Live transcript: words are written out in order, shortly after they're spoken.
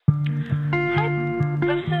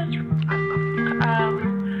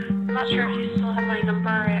not sure if you still have my number.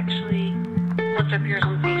 I actually looked up yours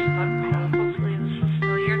on Facebook, so hopefully this is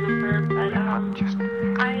still your number. But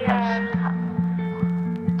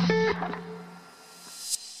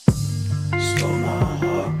Stole my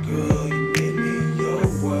heart, girl. You made me your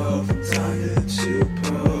world. From diamond to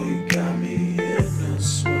pearl, you got me in a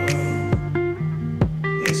swirl.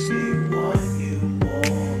 Makes me want you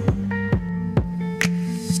more.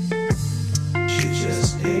 She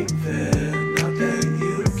just ain't fair. Not that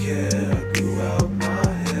you care. I grew out my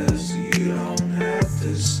hair, so you don't have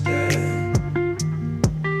to stare.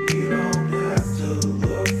 You don't have to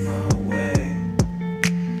look my way.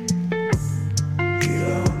 You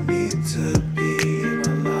don't need to be in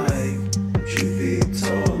my life. Truth be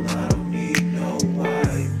told, I don't need no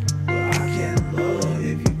wife. But I can love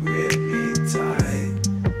if you grip me tight.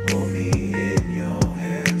 Hold me in your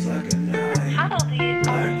hands like a knife. had all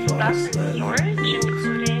these stuff in storage,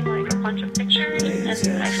 including like a bunch of pictures,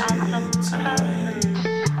 and I found some of us,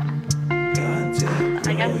 and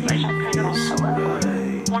I guess I just kind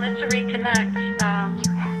of wanted to reconnect.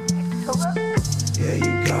 Yeah,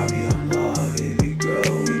 you got me on love, baby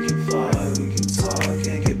girl. We can fly, we can talk,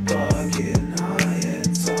 and get bugged, getting high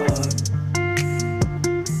and talk.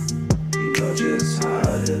 You know just how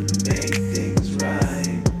to make things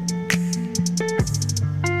right.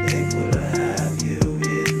 Thankful to have you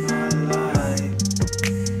in my life.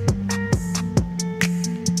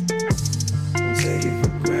 Won't take it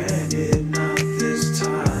for granted, not this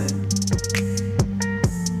time.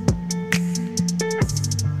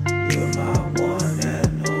 You're my one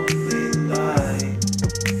and only light.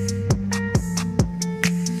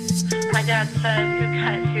 My dad said who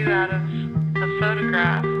cut who out of the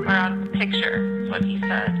photograph, or out of the picture, is what he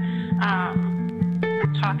said.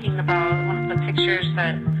 Talking about one of the pictures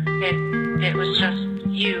that it was just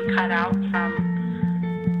you cut out from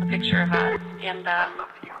a picture of us. And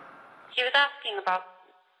he was asking about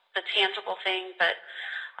the tangible thing, but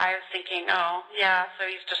I was thinking, oh, yeah, so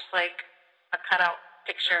he's just like a cutout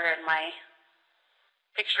picture in my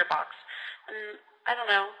picture box. And I don't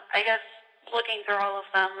know, I guess looking through all of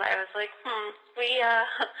them, I was like, we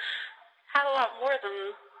had a lot more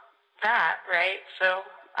than that, right? So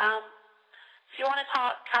if you want to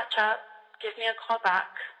talk, catch up, give me a call back.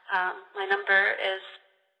 My number is